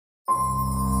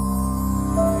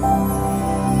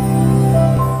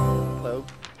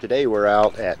Today we're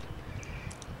out at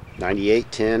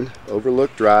 9810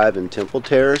 Overlook Drive in Temple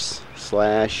Terrace /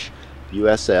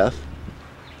 USF.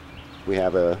 We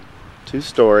have a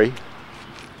two-story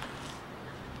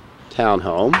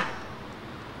townhome.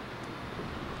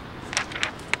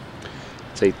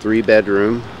 It's a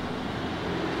 3-bedroom,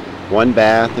 1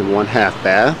 bath and 1 half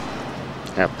bath.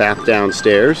 Half bath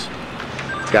downstairs.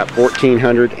 It's got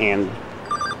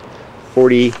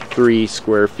 1,443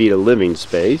 square feet of living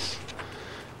space.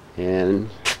 And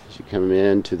as you come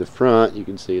in to the front, you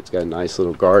can see it's got a nice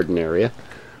little garden area.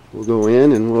 We'll go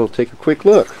in and we'll take a quick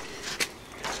look.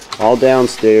 All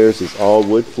downstairs is all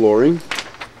wood flooring.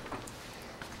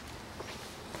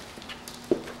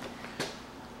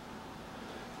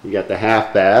 You got the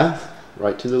half bath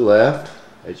right to the left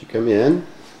as you come in.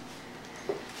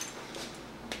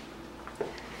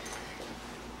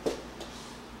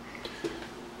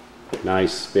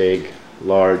 Nice big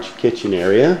large kitchen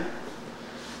area.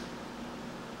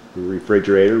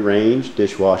 Refrigerator, range,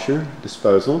 dishwasher,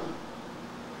 disposal.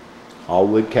 All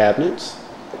wood cabinets.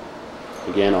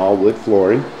 Again, all wood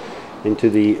flooring. Into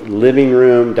the living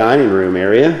room, dining room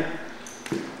area.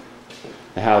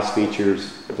 The house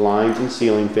features blinds and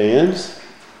ceiling fans.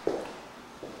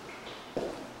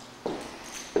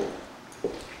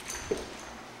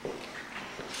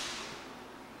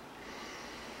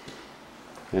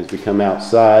 As we come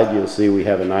outside, you'll see we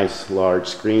have a nice large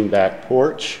screen back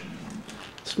porch.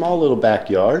 Small little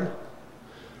backyard.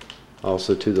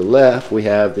 Also to the left we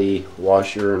have the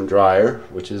washer and dryer,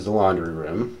 which is the laundry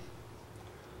room.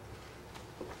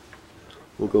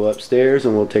 We'll go upstairs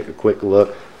and we'll take a quick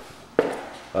look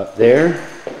up there.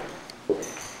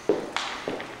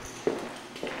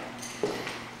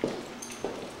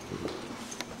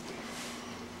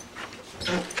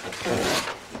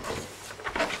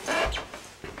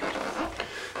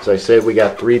 So I said we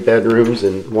got 3 bedrooms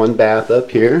and 1 bath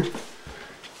up here.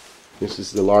 This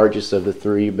is the largest of the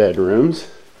 3 bedrooms.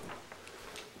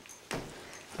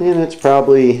 And it's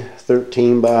probably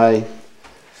 13 by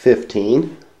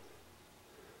 15.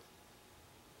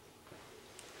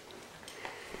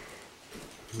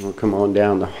 We'll come on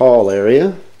down the hall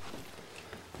area.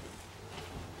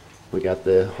 We got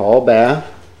the hall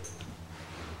bath.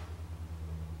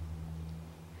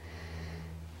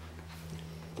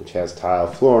 Which has tile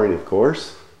flooring, of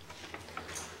course.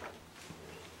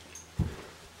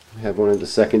 We have one of the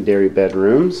secondary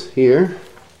bedrooms here.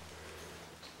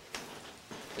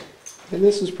 And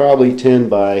this is probably 10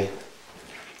 by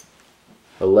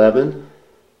 11.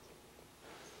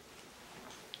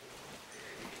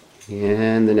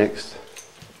 And the next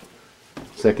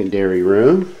secondary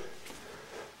room.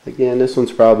 Again, this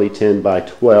one's probably 10 by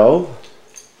 12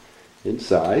 in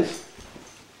size.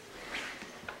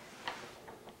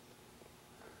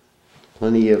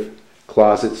 Plenty of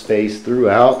closet space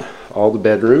throughout all the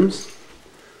bedrooms.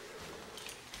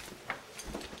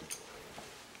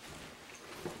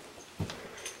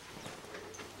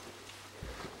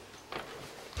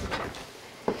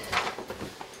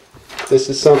 If this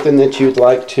is something that you'd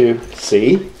like to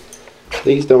see,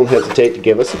 please don't hesitate to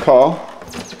give us a call,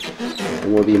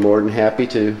 and we'll be more than happy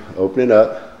to open it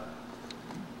up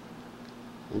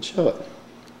and show it.